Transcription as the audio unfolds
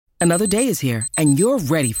Another day is here, and you're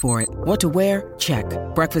ready for it. What to wear? Check.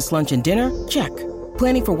 Breakfast, lunch, and dinner? Check.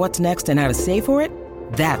 Planning for what's next and how to save for it?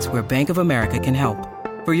 That's where Bank of America can help.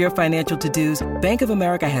 For your financial to-dos, Bank of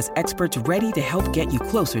America has experts ready to help get you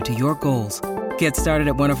closer to your goals. Get started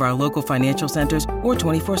at one of our local financial centers or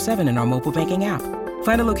 24/7 in our mobile banking app.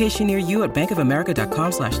 Find a location near you at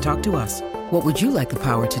bankofamerica.com/talktous. What would you like the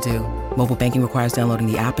power to do? Mobile banking requires downloading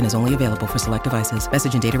the app and is only available for select devices.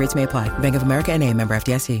 Message and data rates may apply. Bank of America N.A., member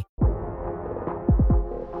FDIC.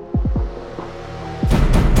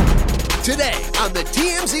 Today on the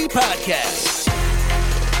TMZ Podcast.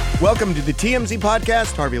 Welcome to the TMZ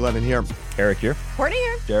Podcast. Harvey Levin here. Eric here. Courtney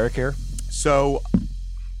here. Derek here. So,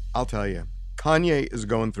 I'll tell you, Kanye is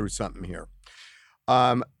going through something here.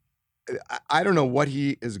 I don't know what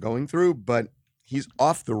he is going through, but he's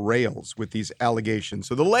off the rails with these allegations.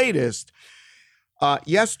 So the latest,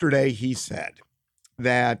 yesterday he said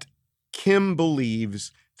that Kim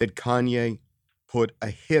believes that Kanye put a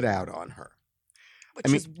hit out on her.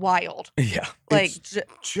 Which is wild. Yeah. Like, It's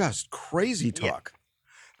just crazy talk. Yeah.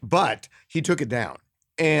 But he took it down.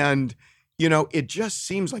 And, you know, it just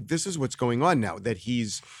seems like this is what's going on now, that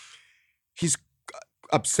he's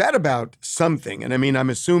upset about something. And I mean, I'm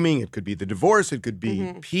assuming it could be the divorce, it could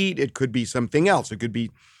be Pete, it could be something else. It could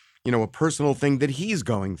be, you know, a personal thing that he's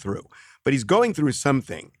going through. But he's going through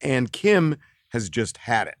something. And Kim has just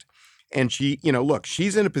had it. And she, you know, look,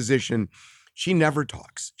 she's in a position, she never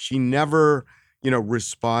talks. She never, you know,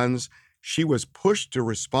 responds. She was pushed to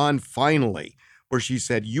respond finally, where she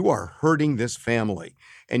said, "You are hurting this family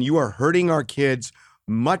and you are hurting our kids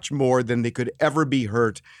much more than they could ever be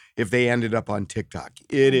hurt if they ended up on TikTok."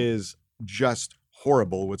 It is just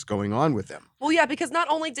horrible what's going on with them. Well, yeah, because not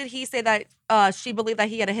only did he say that she believed that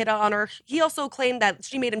he had a hit on her, he also claimed that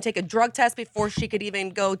she made him take a drug test before he could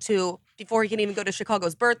even go to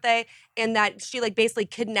Chicago's birthday, and that she like basically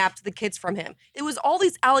kidnapped the kids from him. It was all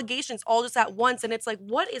these allegations all just at once, and it's like,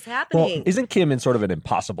 what is happening? Well, isn't Kim in sort of an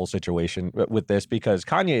impossible situation with this? Because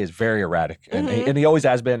Kanye is very erratic, and he always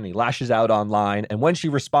has been. And he lashes out online, and when she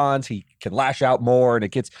responds, he can lash out more, and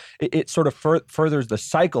it sort of furthers the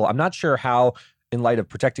cycle. I'm not sure how, in light of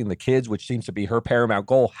protecting the kids, which seems to be her paramount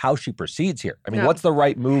goal, how she proceeds here. I mean, what's the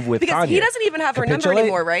right move with because Kanye? He doesn't even have her number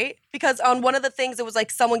anymore, right? Because on one of the things, it was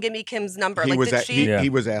like, someone give me Kim's number. He Like, he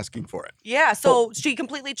was asking for it. Yeah, so she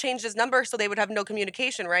completely changed his number so they would have no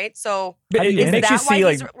communication, right? So it makes you see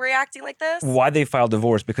why he's reacting like this? Why they filed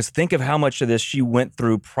divorce, because think of how much of this she went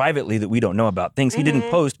through privately that we don't know about. Things he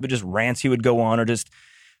didn't post, but just rants he would go on, or just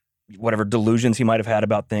whatever delusions he might have had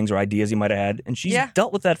about things or ideas he might have had. And she's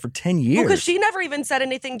dealt with that for 10 years. Well, because she never even said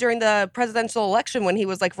anything during the presidential election when he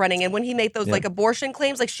was like running, and when he made those like abortion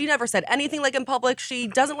claims, like she never said anything like in public. She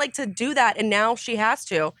doesn't like to do that, and now she has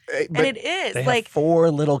to. And it is they like have 4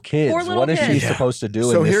 little kids. What is she supposed to do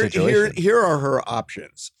in this situation? Here are her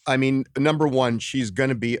options. I mean, number one, she's going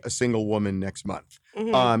to be a single woman next month.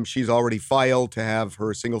 She's already filed to have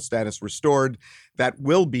her single status restored. That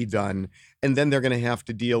will be done. And then they're going to have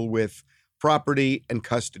to deal with property and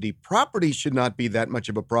custody. Property should not be that much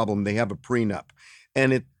of a problem. They have a prenup.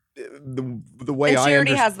 And the way she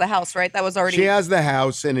already has the house, right? That was already. She has the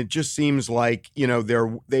house, and it just seems like, you know,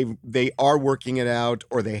 they are working it out,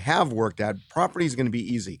 or they have worked out. Property is going to be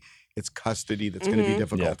easy. It's custody that's going to be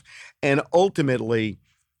difficult. Yeah. And ultimately,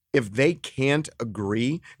 if they can't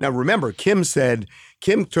agree. Now, remember, Kim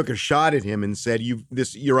took a shot at him and said,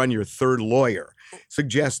 you're on your third lawyer,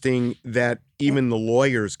 suggesting that even the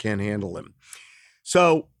lawyers can't handle him.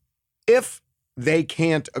 So if they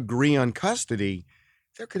can't agree on custody,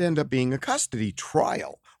 there could end up being a custody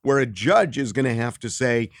trial where a judge is going to have to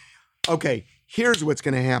say, okay, here's what's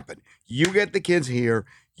going to happen. You get the kids here,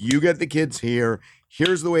 you get the kids here,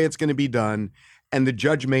 here's the way it's going to be done. And the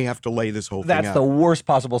judge may have to lay this whole thing out. That's the worst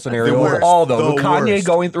possible scenario of all, though. Kanye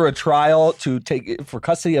going through a trial to take for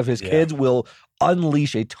custody of his kids will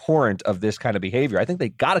unleash a torrent of this kind of behavior. I think they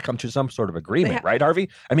got to come to some sort of agreement, right, Harvey?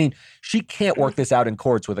 I mean, she can't work this out in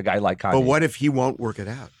courts with a guy like Kanye. But what if he won't work it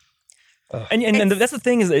out? And that's the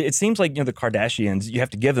thing, is it seems like, you know, the Kardashians, you have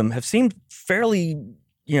to give them, have seemed fairly,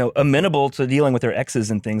 you know, amenable to dealing with their exes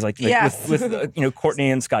and things like with you know,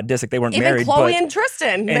 Courtney and Scott Disick. They weren't married. Even Khloe and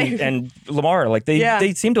Tristan. And Lamar, like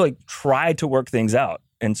they seem to like try to work things out.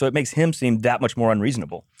 And so it makes him seem that much more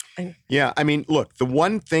unreasonable. Yeah, I mean, look, the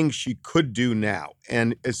one thing she could do now,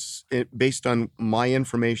 and based on my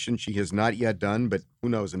information, she has not yet done, but who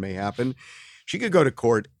knows, it may happen. She could go to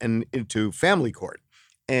court and into family court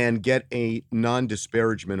and get a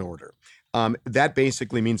non-disparagement order. That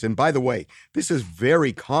basically means, and by the way, this is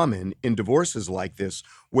very common in divorces like this,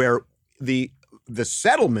 where the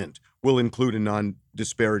settlement will include a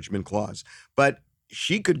non-disparagement clause. But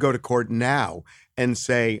she could go to court now and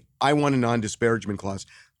say, I want a non-disparagement clause.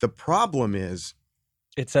 The problem is,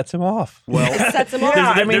 it sets him off. well, It sets him off.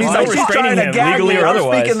 I mean, he's like, not she's restraining trying to him gag legally me or or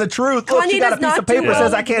otherwise. speaking the truth. Look, Kanye she got a does piece not of paper do that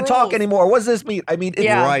says well I with can't talk rules. anymore. What does this mean? I mean,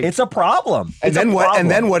 Yeah. Right. it's a problem. and It's a then what? And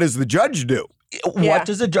then problem. what does the judge do? Yeah. What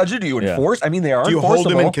does the judge do? Do you Yeah. enforce? I mean, they are Do you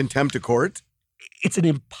enforceable. hold him in contempt of court? It's an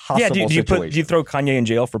impossible Yeah, do you situation. throw Kanye in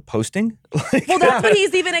jail for posting? Well, that's what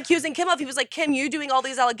he's even accusing Kim of. He was like, Kim, you doing all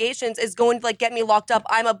these allegations is going to like get me locked up.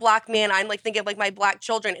 I'm a black man. I'm like thinking of like my black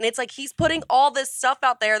children. And it's like he's putting all this stuff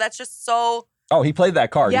out there that's just so Oh, he played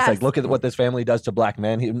that card. Yes. He's like, look at what this family does to black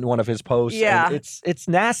men. In one of his posts. Yeah. And it's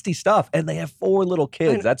nasty stuff. And they have 4 little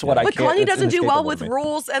kids. That's what I But can't. Kanye it's doesn't do well inescapable with to me.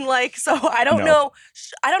 rules and like so I don't No. know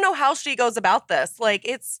I don't know how she goes about this. Like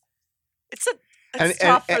it's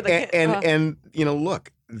tough for the kid. And you know,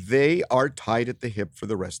 look, they are tied at the hip for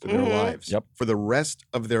the rest of their Mhm. lives. Yep. For the rest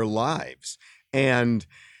of their lives.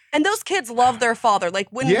 And those kids love their father. Like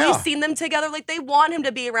when Yeah. we've seen them together, like they want him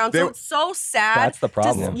to be around. So They're- it's so sad. That's the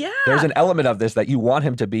problem. Yeah. There's an element of this that you want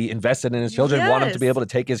him to be invested in his children, want him to be Yes. able to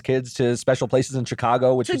take his kids to special places in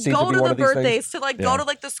Chicago, which to seems go to be to one the of these birthdays, things. to like Yeah. go to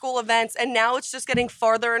like the school events, and now it's just getting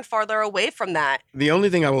farther and farther away from that. the only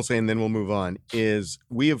thing I will say, and then we'll move on, is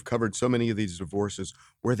we have covered so many of these divorces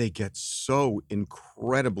where they get so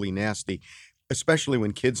incredibly nasty, especially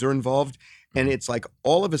when kids are involved. And it's like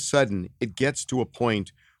all of a sudden it gets to a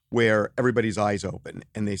point where everybody's eyes open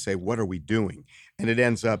and they say, what are we doing? And it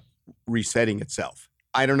ends up resetting itself.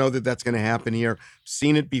 I don't know that that's going to happen here.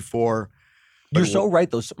 Seen it before. but You're so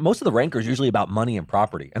right. Those most of the rancor is usually about money and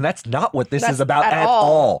property, and that's not what this That's is about at at all.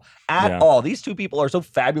 all. At Yeah. all. These two people are so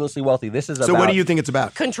fabulously wealthy. This is So about what do you think it's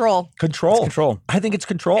about? Control. control. It's control. I think it's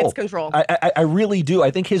control. It's control. I really do.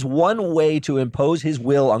 I think his one way to impose his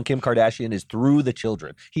will on Kim Kardashian is through the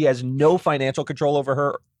children. He has no financial control over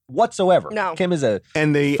her whatsoever. No. Kim is a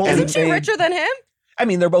And they Full- and, Isn't she richer than him? I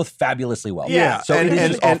mean, they're both fabulously wealthy. Yeah. So it is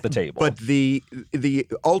just off the table. But the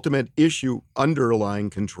ultimate issue underlying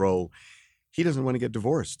control, he doesn't want to get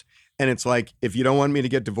divorced. And it's like, if you don't want me to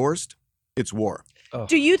get divorced, it's war.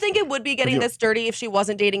 Do you think it would be getting this dirty if she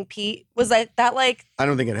wasn't dating Pete? Was that like? I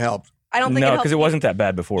don't think it helped. I don't think No, it because it helped. wasn't that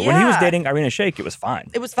bad before. When he was Yeah. dating Irina Shayk, it was fine.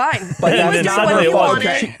 It was fine. But he that was is doing not what really he what- wanted.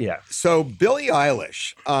 okay. yeah. So Billie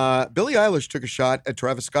Eilish took a shot at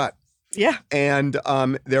Travis Scott. Yeah. And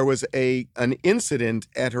there was an incident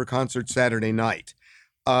at her concert Saturday night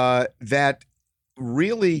that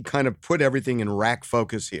really kind of put everything in rack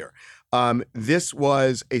focus here. This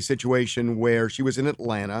was a situation where she was in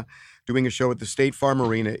Atlanta doing a show at the State Farm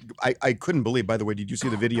Arena. I couldn't believe, by the way, did you see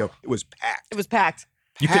the video? It was packed. It was packed.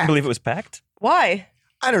 You couldn't believe it was packed? Why?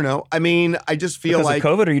 I don't know. I mean, I just feel Because like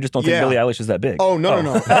of COVID, or you just don't think Yeah. Billie Eilish is that big? Oh, no. I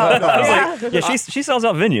was Yeah. like, yeah, she sells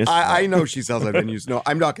out venues. I know she sells out venues. No,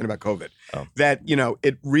 I'm talking about COVID. Oh. That,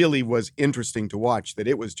 it really was interesting to watch, that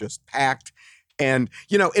it was just packed. And,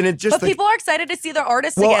 and it just... But people are excited to see their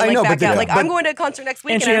artists Well, again, I like know, back but out. the- Like but- I'm going to a concert next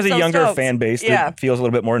week, and she I'm has a so younger stoked. fan base that Yeah. feels a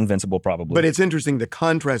little bit more invincible, probably. But it's interesting, the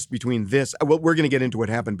contrast between this, well, we're going to get into what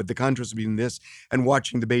happened, but the contrast between this and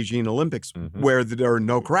watching the Beijing Olympics where there are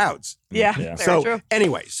no crowds. Yeah, Yeah. very So true.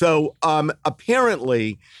 anyway,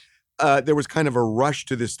 apparently there was kind of a rush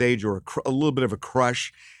to the stage, or a little bit of a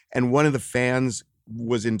crush, and one of the fans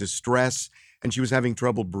was in distress and she was having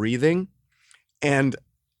trouble breathing, and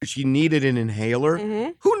she needed an inhaler.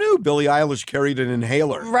 Mhm. Who knew Billie Eilish carried an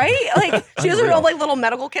inhaler? Right? Like she has her own like little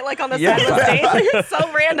medical kit like on the side of the stage. Like, it's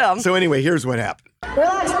so random. So anyway, here's what happened.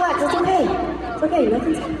 Relax, it's okay. It's okay,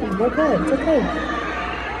 nothing's happening. We're good, it's okay.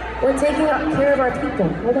 We're taking care of our people.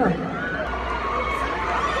 Hold on.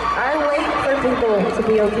 I wait for people to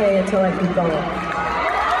be okay until I keep going.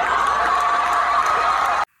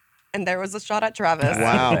 And there was a shot at Travis.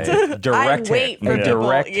 Wow. Direct I wait hit. for A people,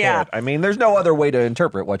 direct yeah. hit. I mean, there's no other way to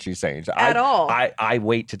interpret what she's saying. At all. I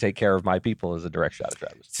wait to take care of my people as a direct shot at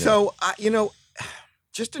Travis. So,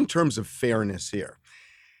 just in terms of fairness here,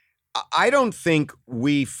 I don't think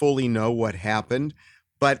we fully know what happened,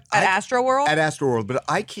 but At Astroworld? At Astroworld, but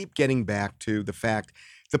I keep getting back to the fact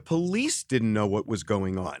the police didn't know what was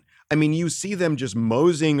going on. I mean, you see them just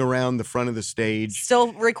moseying around the front of the stage.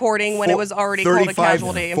 Still recording when it was already called a 35,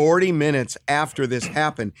 casualty. 40 minutes after this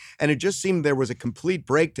happened. And it just seemed there was a complete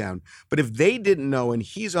breakdown. But if they didn't know, and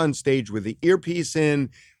he's on stage with the earpiece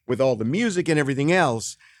in, with all the music and everything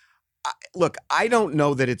else, look, I don't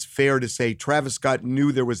know that it's fair to say Travis Scott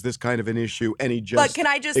knew there was this kind of an issue and he just But can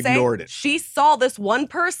I just ignored say, it. she saw this one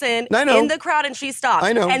person in the crowd and she stopped.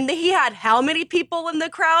 I know. And he had how many people in the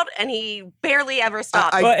crowd and he barely ever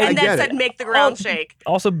stopped. I and then get said, it. make the ground shake.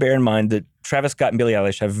 Also bear in mind that Travis Scott and Billie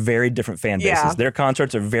Eilish have very different fan bases. Yeah. Their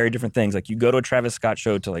concerts are very different things. Like you go to a Travis Scott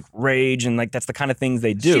show to like rage and like that's the kind of things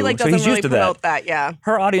they do. She like so doesn't he's really used to promote that, yeah.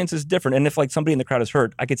 Her audience is different. And if like somebody in the crowd is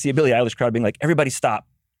hurt, I could see a Billie Eilish crowd being like, everybody stop.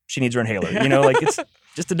 She needs her inhaler. You know, like it's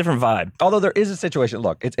just a different vibe. Although there is a situation,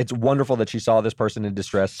 look, it's wonderful that she saw this person in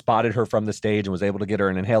distress, spotted her from the stage and was able to get her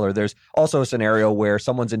an inhaler. There's also a scenario where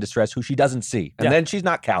someone's in distress who she doesn't see. And then she's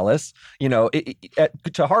not callous. You know,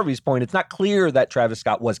 to Harvey's point, it's not clear that Travis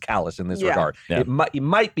Scott was callous in this regard. Yeah. It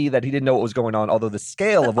might be that he didn't know what was going on, although the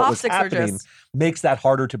scale of what was happening makes that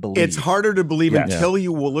harder to believe. It's harder to believe until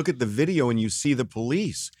you will look at the video and you see the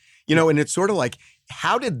police. You know, and it's sort of like,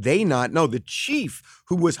 how did they not know? The chief,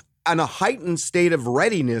 who was on a heightened state of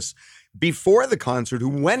readiness before the concert, who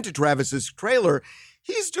went to Travis's trailer,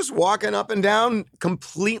 he's just walking up and down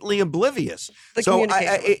completely oblivious. So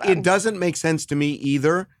it doesn't make sense to me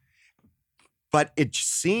either. But it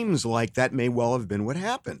seems like that may well have been what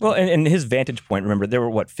happened. Well, and his vantage point, remember, there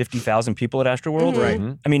were, 50,000 people at Astroworld?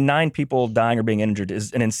 Right. I mean, 9 people dying or being injured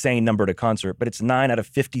is an insane number at a concert, but it's 9 out of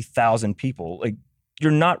 50,000 people. Like, you're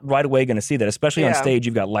not right away going to see that, especially on stage.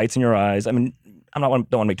 You've got lights in your eyes. I mean, don't want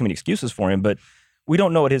to make too many excuses for him, but we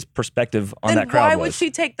don't know what his perspective on that crowd was. Why would she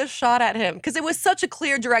take the shot at him? Because it was such a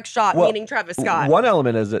clear, direct shot, meaning Travis Scott. One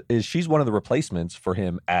element is she's one of the replacements for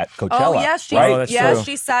him at Coachella. Oh, yeah,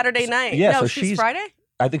 she's Saturday night. Yeah, no, so she's Friday?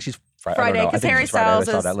 I think she's Friday, because Harry Styles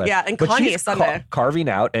is, and Kanye is Sunday. Carving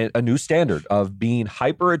out a new standard of being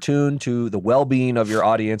hyper attuned to the well-being of your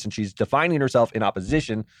audience, and she's defining herself in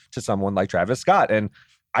opposition to someone like Travis Scott. And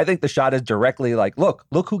I think the shot is directly like, look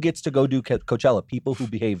who gets to go do Coachella. People who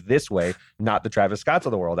behave this way, not the Travis Scotts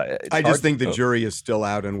of the world. I just think the jury is still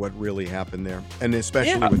out on what really happened there, and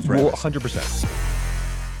especially with Travis. 100%.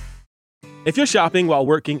 If you're shopping while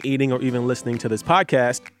working, eating, or even listening to this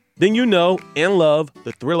podcast, then you know and love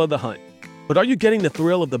the thrill of the hunt. But are you getting the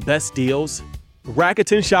thrill of the best deals?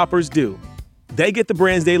 Rakuten shoppers do. They get the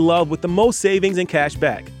brands they love with the most savings and cash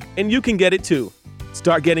back. And you can get it too.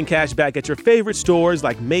 Start getting cash back at your favorite stores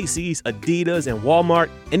like Macy's, Adidas, and Walmart,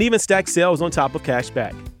 and even stack sales on top of cash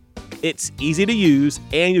back. It's easy to use,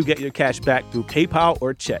 and you get your cash back through PayPal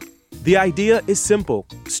or check. The idea is simple.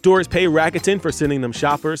 Stores pay Rakuten for sending them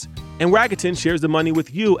shoppers, and Rakuten shares the money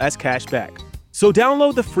with you as cash back. So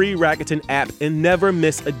download the free Rakuten app and never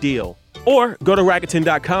miss a deal. Or go to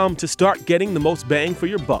Rakuten.com to start getting the most bang for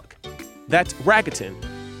your buck. That's Rakuten.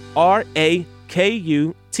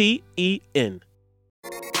 Rakuten.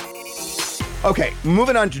 Okay,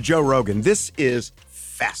 moving on to Joe Rogan. This is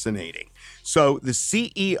fascinating. So the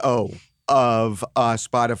CEO of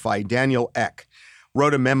Spotify, Daniel Ek,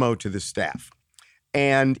 wrote a memo to the staff.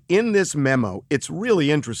 And in this memo, it's really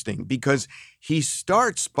interesting because he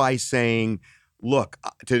starts by saying, look,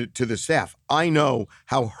 to the staff, I know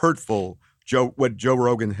how hurtful what Joe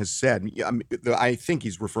Rogan has said. I think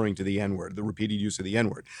he's referring to the N-word, the repeated use of the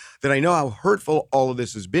N-word, that I know how hurtful all of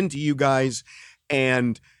this has been to you guys.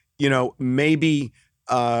 And, maybe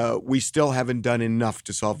we still haven't done enough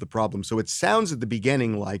to solve the problem. So it sounds at the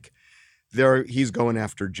beginning like he's going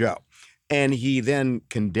after Joe. And he then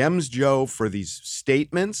condemns Joe for these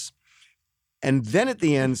statements. And then at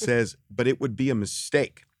the end says, but it would be a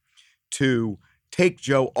mistake to take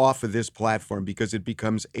Joe off of this platform because it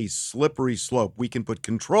becomes a slippery slope. We can put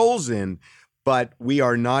controls in, but we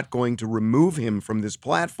are not going to remove him from this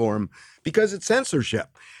platform because it's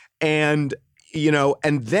censorship. And,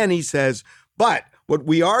 and then he says, but what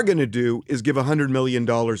we are going to do is give $100 million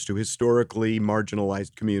to historically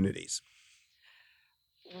marginalized communities.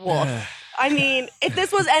 Woof. I mean, if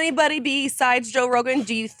this was anybody besides Joe Rogan,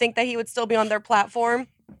 do you think that he would still be on their platform?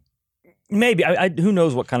 Maybe. Who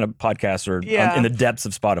knows what kind of podcasts are in the depths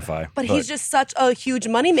of Spotify. But he's just such a huge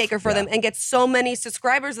moneymaker for them and gets so many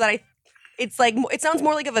subscribers that it's like, it sounds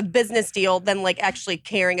more like of a business deal than like actually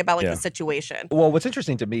caring about the situation. Well, what's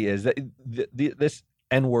interesting to me is that this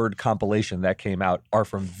N-word compilation that came out are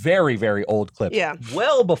from very, very old clips. Yeah.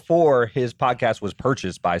 Well before his podcast was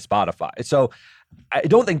purchased by Spotify. So I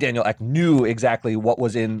don't think Daniel Ek knew exactly what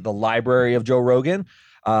was in the library of Joe Rogan,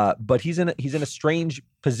 but he's in a strange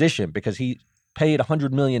position because he paid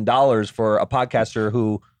 $100 million for a podcaster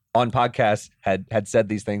who on podcasts had said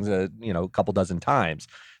these things a couple dozen times.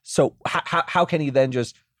 So how can he then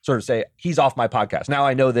just sort of say, he's off my podcast? Now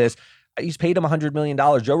I know this. He's paid him $100 million.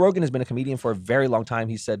 Joe Rogan has been a comedian for a very long time.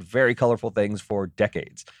 He's said very colorful things for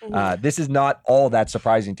decades. This is not all that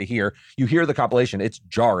surprising to hear. You hear the compilation. It's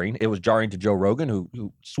jarring. It was jarring to Joe Rogan,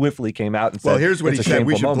 who swiftly came out and said, well, here's what he said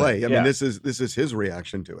we should moment. play. I mean, this is his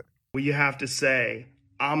reaction to it. Well, you have to say,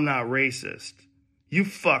 I'm not racist. You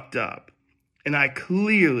fucked up. And I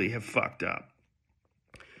clearly have fucked up.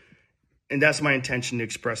 And that's my intention to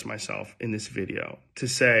express myself in this video, to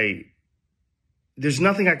say, there's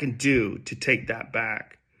nothing I can do to take that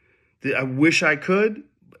back. I wish I could.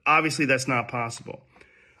 Obviously, that's not possible.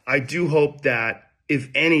 I do hope that, if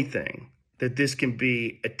anything, that this can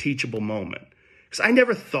be a teachable moment. Because I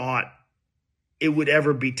never thought it would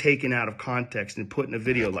ever be taken out of context and put in a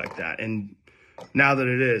video like that. And now that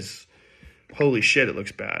it is, holy shit, it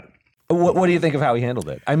looks bad. What do you think of how he handled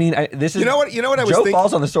it? I mean, this is you know what I was Joe thinking.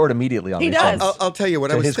 falls on the sword immediately on He these does. things. I'll tell you what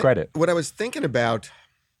To I was his credit. What I was thinking about,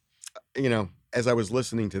 as I was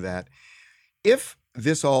listening to that, if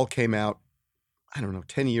this all came out, I don't know,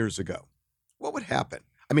 10 years ago, what would happen?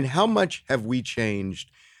 I mean, how much have we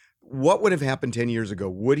changed? What would have happened 10 years ago?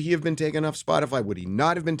 Would he have been taken off Spotify? Would he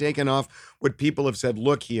not have been taken off? Would people have said,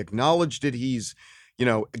 look, he acknowledged it. He's,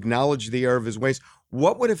 acknowledged the error of his ways.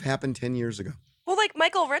 What would have happened 10 years ago? Well, like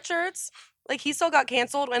Michael Richards, like he still got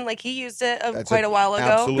canceled when like he used it quite a while ago.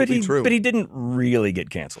 Absolutely true. But he didn't really get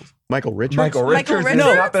canceled. Michael Richards? Michael Richards has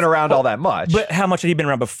not been around all that much. But how much had he been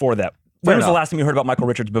around before that? When was the last time you heard about Michael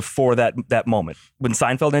Richards before that moment? When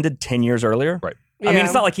Seinfeld ended 10 years earlier? Right. I mean,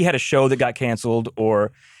 it's not like he had a show that got canceled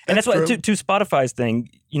or... And that's why, to Spotify's thing,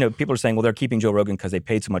 people are saying, well, they're keeping Joe Rogan because they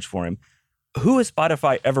paid so much for him. Who has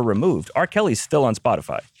Spotify ever removed? R. Kelly's still on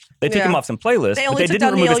Spotify. They took him off some playlists, they but only they took didn't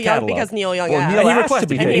down remove Neil his Young catalog. because Neil Young Well, asked. Neil He asked requested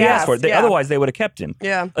to be, it. he asked for it. Yeah. Otherwise, they would have kept him.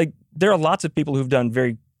 Yeah. Like, there are lots of people who've done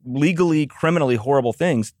very legally, criminally horrible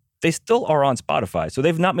things. They still are on Spotify. So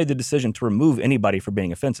they've not made the decision to remove anybody for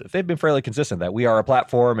being offensive. They've been fairly consistent that we are a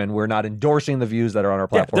platform and we're not endorsing the views that are on our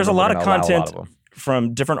platform. There's a lot of content of them.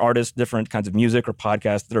 from different artists, different kinds of music or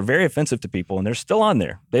podcasts that are very offensive to people, and they're still on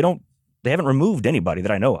there. They haven't removed anybody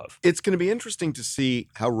that I know of. It's going to be interesting to see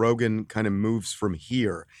how Rogan kind of moves from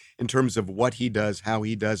here in terms of what he does, how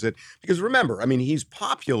he does it. Because remember, I mean, he's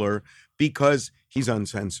popular because he's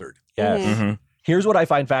uncensored. Yes. Mm-hmm. Here's what I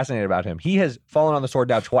find fascinating about him. He has fallen on the sword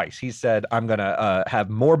now twice. He said, I'm going to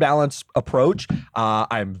have more balanced approach.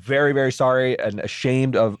 I'm very, very sorry and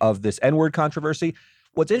ashamed of this N-word controversy.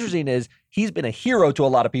 What's interesting is he's been a hero to a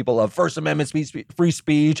lot of people of First Amendment free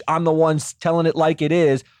speech. I'm the one telling it like it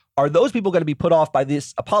is. Are those people going to be put off by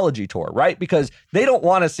this apology tour, right? Because they don't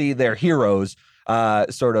want to see their heroes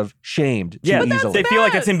sort of shamed too easily. They feel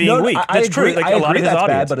like it's him being weak. That's true. Like, I a lot agree of his that's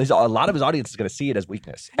audience. bad, but a lot of his audience is going to see it as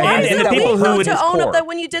weakness. Why is And it the people weak who though would- to own core. up that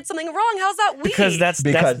when you did something wrong? How's that weak? Because that's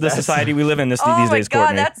the society we live in these Oh my days, God,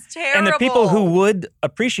 Courtney. that's And the people who terrible. would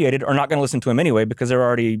appreciate it are not going to listen to him anyway because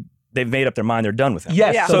they've made up their mind. They're done with him.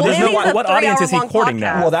 Yes. Yeah. So So Well, there's maybe no, it's a what audience is he 3-hour-long courting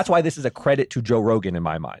now? podcast. Well, that's why this is a credit to Joe Rogan in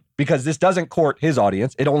my mind, because this doesn't court his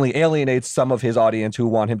audience. It only alienates some of his audience who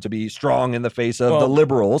want him to be strong in the face of the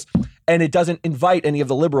liberals, and it doesn't invite any of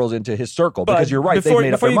the liberals into his circle. But Because you're right, they've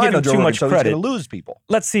made up before their you mind give on him Joe too Rogan, much so he's credit, going to lose people.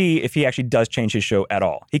 Let's see if he actually does change his show at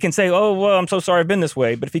all. He can say, "Oh, well, I'm so sorry, I've been this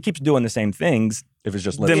way," but if he keeps doing the same things, If it's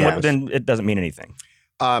just lip then, service. then it doesn't mean anything.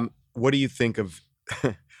 What do you think of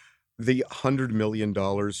the $100 million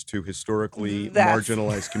to historically That's-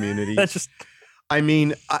 marginalized communities? That's just I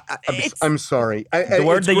mean, I'm sorry. the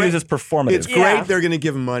word they use is performative. It's great they're going to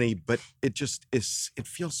give him money, but it just is. It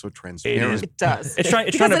feels so transparent. It does. It's trying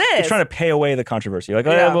Because it is. to pay away the controversy. Like,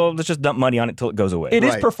 Yeah. well, let's just dump money on it till it goes away. It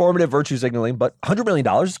is Right. performative virtue signaling, but $100 million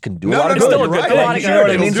can do a No, lot no, of no, good. you're right. A lot of You know what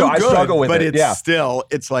I good. mean? It'll So do I good, struggle with but it. it's still,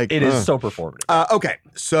 it's like It is so performative. Okay,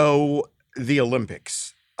 so the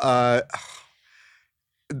Olympics.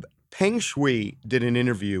 Peng Shui did an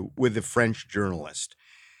interview with a French journalist,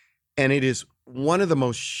 and it is one of the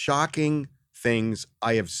most shocking things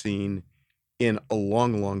I have seen in a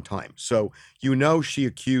long, long time. So, she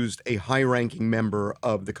accused a high-ranking member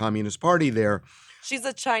of the Communist Party there. She's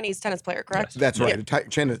a Chinese tennis player, correct? That's right,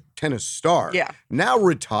 a tennis star. Yeah. Now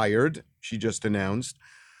retired, she just announced.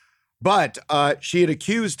 But she had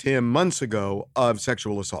accused him months ago of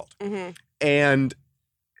sexual assault. Mm-hmm. And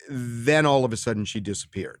then all of a sudden she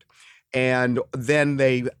disappeared. And then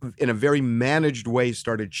they, in a very managed way,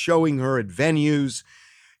 started showing her at venues.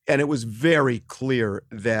 And it was very clear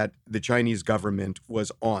that the Chinese government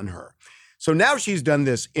was on her. So now she's done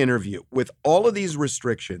this interview with all of these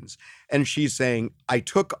restrictions. And she's saying, I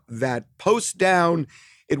took that post down.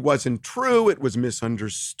 It wasn't true. It was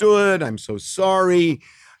misunderstood. I'm so sorry.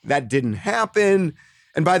 That didn't happen.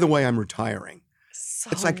 And by the way, I'm retiring. So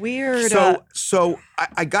It's like weird. So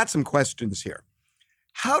I got some questions here.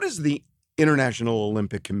 how does the International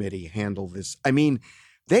Olympic Committee handle this? I mean,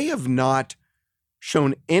 they have not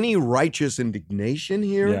shown any righteous indignation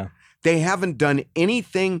here. Yeah. They haven't done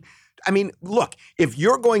anything. I mean, look, if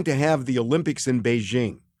you're going to have the Olympics in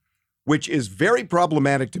Beijing, which is very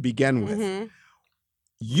problematic to begin with,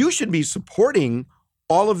 you should be supporting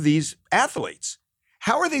all of these athletes.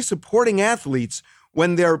 How are they supporting athletes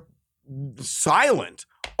when they're silent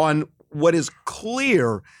on what is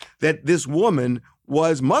clear that this woman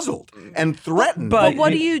was muzzled and threatened? But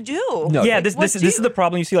what do you do? No, yeah, this is the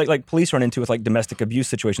problem you see like police run into with like domestic abuse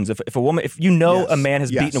situations. If a woman, if you know a man has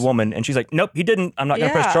beaten a woman and she's like, nope, he didn't, I'm not going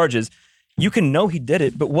to press charges. You can know he did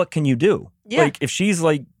it, but what can you do? Yeah. Like if she's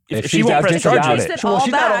like, if she won't press charges,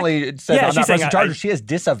 she not only said I'm not pressing charges, she has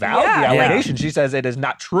disavowed the allegation. She says it is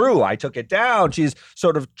not true. I took it down. She's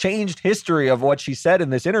sort of changed history of what she said in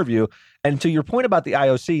this interview. And to your point about the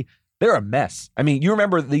IOC, they're a mess. I mean, you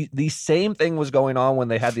remember the same thing was going on when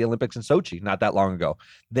they had the Olympics in Sochi not that long ago.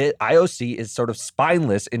 The IOC is sort of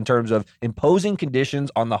spineless in terms of imposing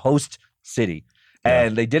conditions on the host city.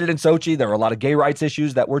 And they did it in Sochi. There were a lot of gay rights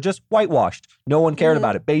issues that were just whitewashed. No one cared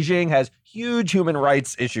about it. Beijing has huge human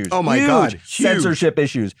rights issues. Oh my God, huge. Censorship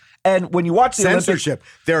issues. And when you watch the censorship,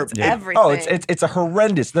 Olympics, everything. Oh, it's a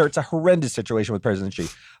horrendous. It's a horrendous situation with President Xi.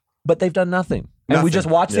 But they've done nothing. And we just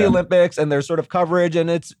watch the Olympics and there's sort of coverage and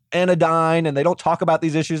it's anodyne and they don't talk about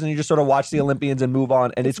these issues and you just sort of watch the Olympians and move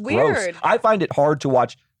on. And it's gross. Weird. I find it hard to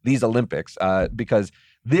watch these Olympics because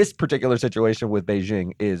this particular situation with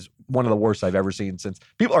Beijing is one of the worst I've ever seen since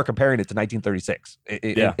people are comparing it to 1936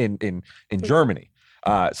 in Germany.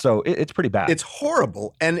 So it's pretty bad. It's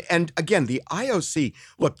horrible. And again, the IOC,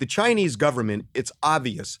 look, the Chinese government, it's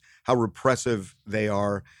obvious how repressive they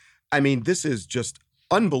are. I mean, this is just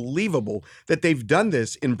unbelievable that they've done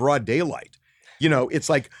this in broad daylight. You know, it's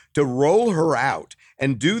like to roll her out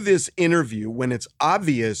and do this interview when it's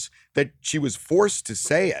obvious that she was forced to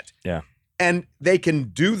say it. Yeah. And they can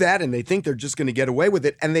do that and they think they're just going to get away with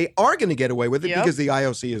it. And they are going to get away with it because the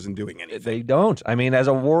IOC isn't doing anything. They don't. I mean, as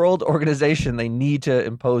a world organization, they need to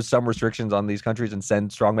impose some restrictions on these countries and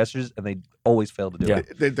send strong messages, and they always fail to do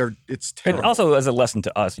it. It's terrible. And also as a lesson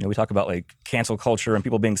to us, you know, we talk about like cancel culture and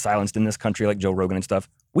people being silenced in this country like Joe Rogan and stuff.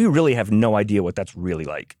 We really have no idea what that's really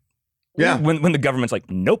like. Yeah. When the government's like,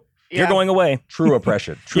 nope, you're going away. True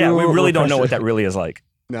oppression. We really don't know what that really is like.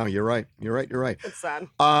 No, you're right. You're right. It's sad.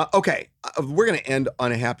 Okay, we're going to end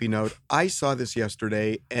on a happy note. I saw this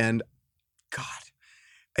yesterday, and God,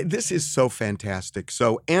 this is so fantastic.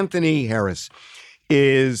 So Anthony Harris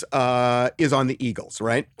is on the Eagles,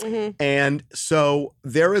 right? Mm-hmm. And so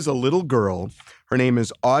there is a little girl. Her name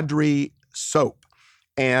is Audrey Soap,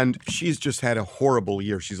 and she's just had a horrible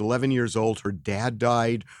year. She's 11 years old. Her dad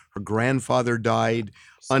died. Her grandfather died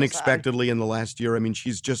unexpectedly in the last year. I mean,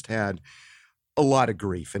 she's just had a lot of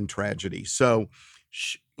grief and tragedy. So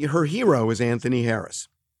her hero is Anthony Harris.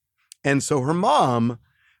 And so her mom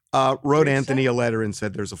wrote Anthony a letter and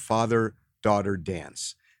said, there's a father-daughter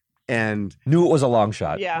dance. And knew it was a long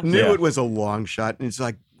shot. Knew it was a long shot. And it's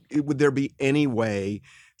like, would there be any way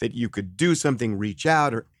that you could do something, reach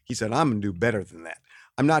out? Or he said, I'm going to do better than that.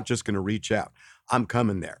 I'm not just going to reach out. I'm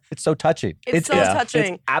coming there. It's so touching. It's so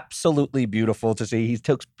touching. It's absolutely beautiful to see. He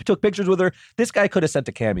took pictures with her. This guy could have sent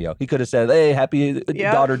a cameo. He could have said, hey, happy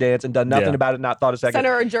daughter dance and done nothing about it, not thought a second. Sent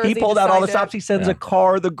her a jersey. He pulled out all the stops. He sends a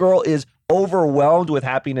car. The girl is overwhelmed with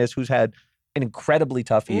happiness, who's had an incredibly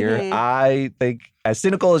tough year. Mm-hmm. I think as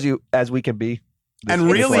cynical as we can be. And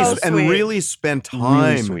really spent time.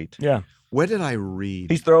 Really sweet. Yeah. What did I read?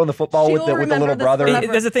 He's throwing the football with the little brother.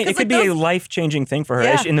 There's the thing. It could be a life-changing thing for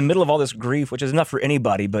her in the middle of all this grief, which is enough for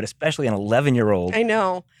anybody, but especially an 11-year-old. I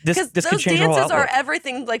know. This those could change her whole dances are outlook.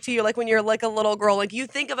 everything, like to you, like when you're like a little girl, like you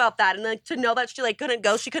think about that, and like to know that she like couldn't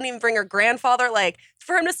go, she couldn't even bring her grandfather, like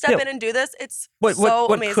for him to step in and do this, it's so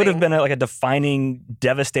amazing. What could have been like a defining,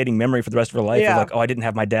 devastating memory for the rest of her life of like, oh, I didn't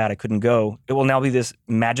have my dad, I couldn't go. It will now be this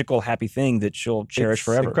magical, happy thing that she'll cherish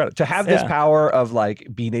forever. Incredible. To have this power of like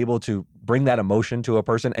being able to bring that emotion to a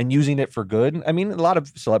person and using it for good. I mean, a lot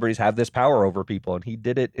of celebrities have this power over people, and he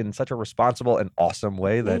did it in such a responsible and awesome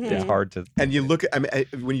way that it's hard to. And you look at,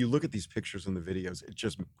 when you look at these pictures and the videos, it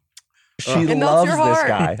just. She loves this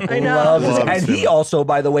guy. I know. Loves and he also,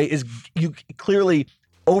 by the way, is clearly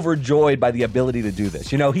overjoyed by the ability to do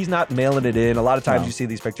this. You know, he's not mailing it in. A lot of times you see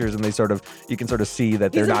these pictures and you can sort of see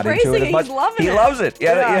that they're not into it as much. He loves it.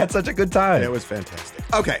 Yeah, he had such a good time. It was fantastic.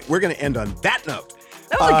 Okay, we're going to end on that note.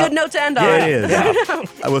 That was a good note to end on. Yeah, it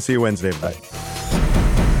is. I will see you Wednesday. Bye.